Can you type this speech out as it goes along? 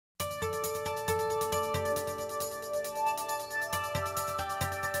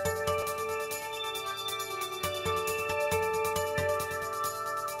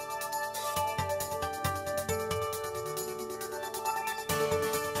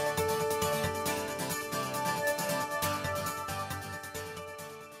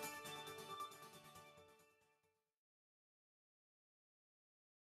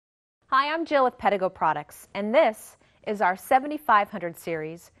Hi, I'm Jill with Pedigo Products, and this is our 7500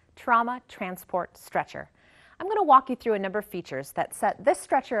 series Trauma Transport Stretcher. I'm going to walk you through a number of features that set this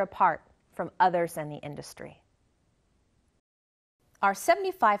stretcher apart from others in the industry. Our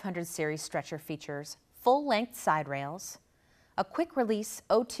 7500 series stretcher features full-length side rails, a quick-release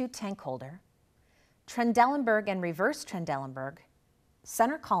O2 tank holder, Trendelenburg and reverse Trendelenburg,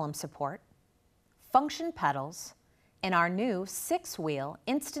 center column support, function pedals, and our new 6-wheel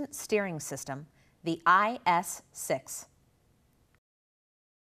instant steering system, the IS6.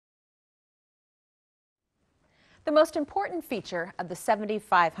 The most important feature of the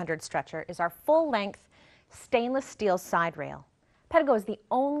 7500 stretcher is our full-length stainless steel side rail. Pedigo is the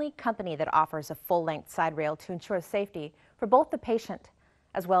only company that offers a full-length side rail to ensure safety for both the patient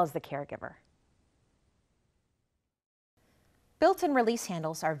as well as the caregiver. Built-in release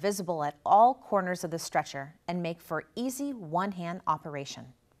handles are visible at all corners of the stretcher and make for easy one-hand operation.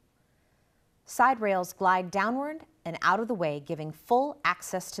 Side rails glide downward and out of the way, giving full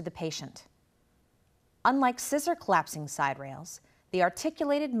access to the patient. Unlike scissor collapsing side rails, the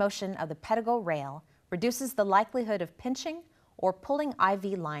articulated motion of the Pedigo rail reduces the likelihood of pinching or pulling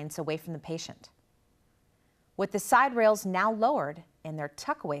IV lines away from the patient. With the side rails now lowered in their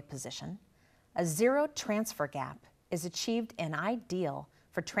tuck-away position, a zero transfer gap is achieved and ideal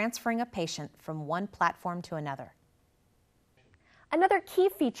for transferring a patient from one platform to another. Another key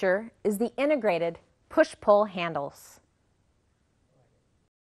feature is the integrated push-pull handles.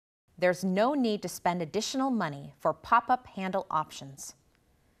 There's no need to spend additional money for pop-up handle options.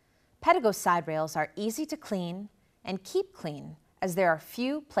 Pedigo side rails are easy to clean and keep clean, as there are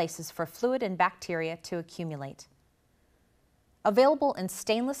few places for fluid and bacteria to accumulate. Available in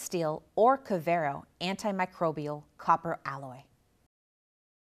stainless steel or Covero antimicrobial copper alloy.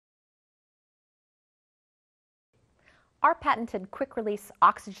 Our patented quick-release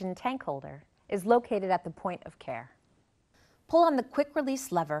oxygen tank holder is located at the point of care. Pull on the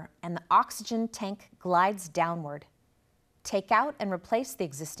quick-release lever and the oxygen tank glides downward. Take out and replace the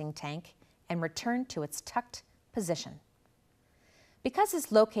existing tank and return to its tucked position. Because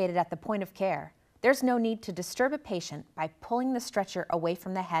it's located at the point of care, there's no need to disturb a patient by pulling the stretcher away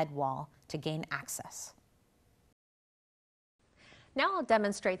from the head wall to gain access. Now I'll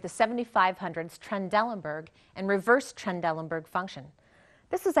demonstrate the 7500's Trendelenburg and reverse Trendelenburg function.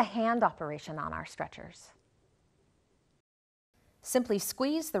 This is a hand operation on our stretchers. Simply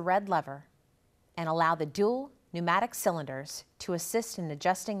squeeze the red lever and allow the dual pneumatic cylinders to assist in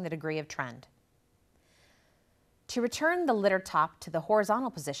adjusting the degree of trend. To return the litter top to the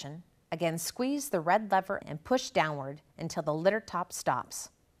horizontal position, again, squeeze the red lever and push downward until the litter top stops.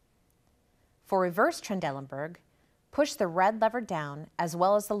 For reverse Trendelenburg, push the red lever down as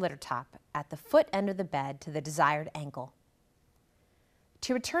well as the litter top at the foot end of the bed to the desired angle.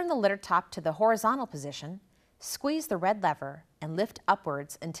 To return the litter top to the horizontal position, squeeze the red lever and lift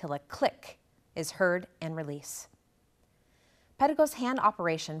upwards until a click is heard and release. Pedigo's hand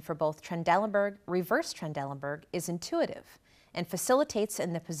operation for both Trendelenburg, reverse Trendelenburg is intuitive and facilitates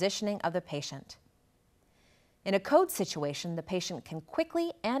in the positioning of the patient. In a code situation, the patient can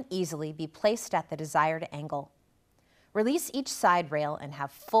quickly and easily be placed at the desired angle. Release each side rail and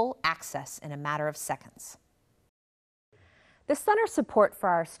have full access in a matter of seconds. The center support for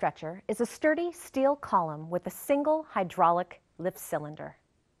our stretcher is a sturdy steel column with a single hydraulic lift cylinder.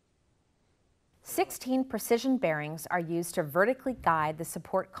 16 precision bearings are used to vertically guide the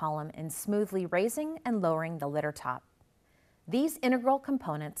support column in smoothly raising and lowering the litter top. These integral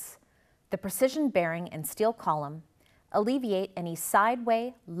components, the precision bearing and steel column, alleviate any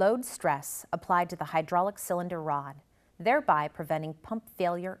sideway load stress applied to the hydraulic cylinder rod, thereby preventing pump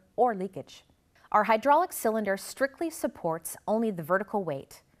failure or leakage. Our hydraulic cylinder strictly supports only the vertical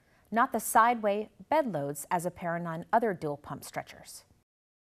weight, not the sideway bed loads as apparent on other dual pump stretchers.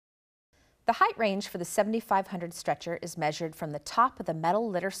 The height range for the 7500 stretcher is measured from the top of the metal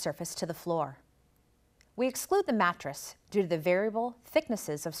litter surface to the floor. We exclude the mattress due to the variable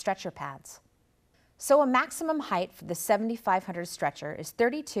thicknesses of stretcher pads. So a maximum height for the 7500 stretcher is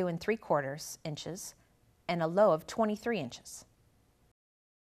 32 3/4 inches and a low of 23 inches.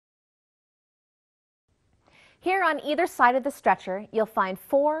 Here on either side of the stretcher, you'll find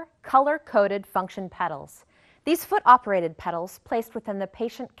 4 color-coded function pedals. These foot-operated pedals placed within the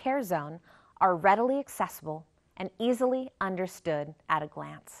patient care zone are readily accessible and easily understood at a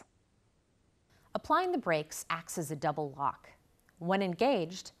glance. Applying the brakes acts as a double lock. When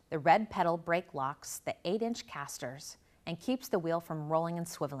engaged, the red pedal brake locks the 8-inch casters and keeps the wheel from rolling and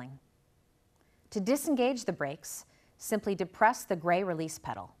swiveling. To disengage the brakes, simply depress the gray release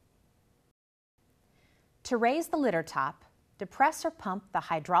pedal. To raise the litter top, depress or pump the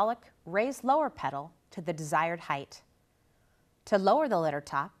hydraulic raise lower pedal to the desired height. To lower the litter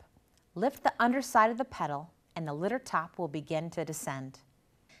top, lift the underside of the pedal and the litter top will begin to descend.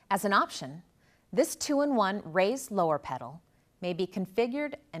 As an option, this 2-in-1 raised lower pedal may be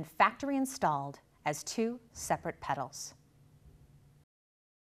configured and factory installed as 2 separate pedals.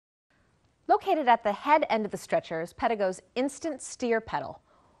 Located at the head end of the stretcher is Pedigo's Instant Steer Pedal,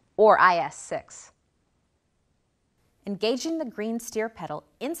 or IS6. Engaging the green steer pedal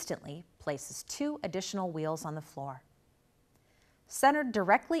instantly places 2 additional wheels on the floor. Centered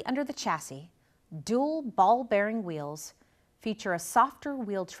directly under the chassis, dual ball-bearing wheels feature a softer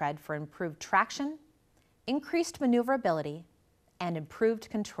wheel tread for improved traction, increased maneuverability, and improved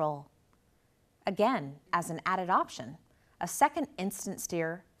control. Again, as an added option, a second instant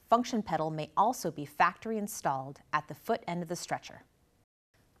steer function pedal may also be factory installed at the foot end of the stretcher.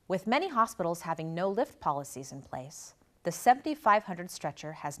 With many hospitals having no lift policies in place, the 7500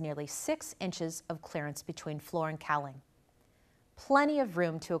 stretcher has nearly 6 inches of clearance between floor and cowling. Plenty of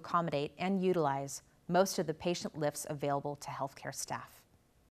room to accommodate and utilize most of the patient lifts available to healthcare staff.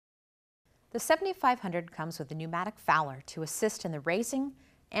 The 7500 comes with a pneumatic Fowler to assist in the raising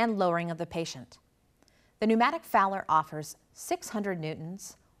and lowering of the patient. The pneumatic Fowler offers 600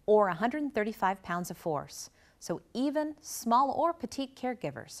 newtons or 135 pounds of force, so even small or petite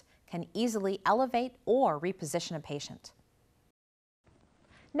caregivers can easily elevate or reposition a patient.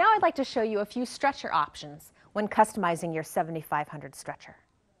 Now I'd like to show you a few stretcher options when customizing your 7500 stretcher.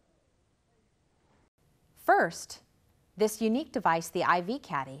 First, this unique device, the IV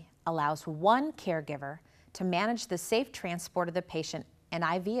Caddy, allows one caregiver to manage the safe transport of the patient and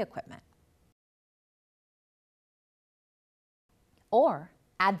IV equipment. Or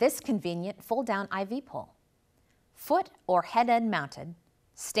add this convenient fold-down IV pole. Foot or head end mounted,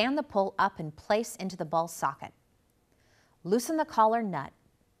 stand the pole up and place into the ball socket. Loosen the collar nut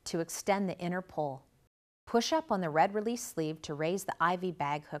to extend the inner pole. Push up on the red release sleeve to raise the IV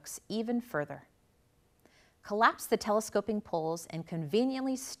bag hooks even further. Collapse the telescoping poles and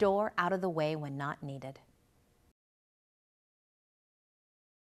conveniently store out of the way when not needed.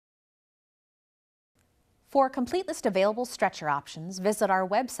 For a complete list of available stretcher options, visit our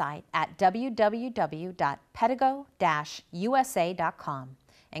website at www.pedigo-usa.com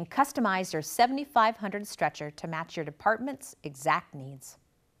and customize your 7500 stretcher to match your department's exact needs.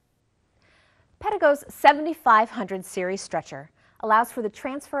 Pedigo's 7500 series stretcher allows for the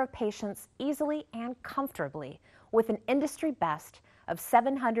transfer of patients easily and comfortably with an industry best of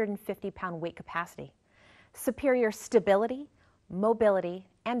 750-pound weight capacity. Superior stability, mobility,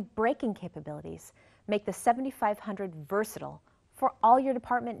 and braking capabilities make the 7500 versatile for all your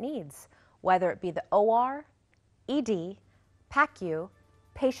department needs, whether it be the OR, ED, PACU,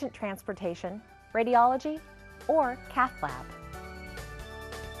 patient transportation, radiology, or cath lab.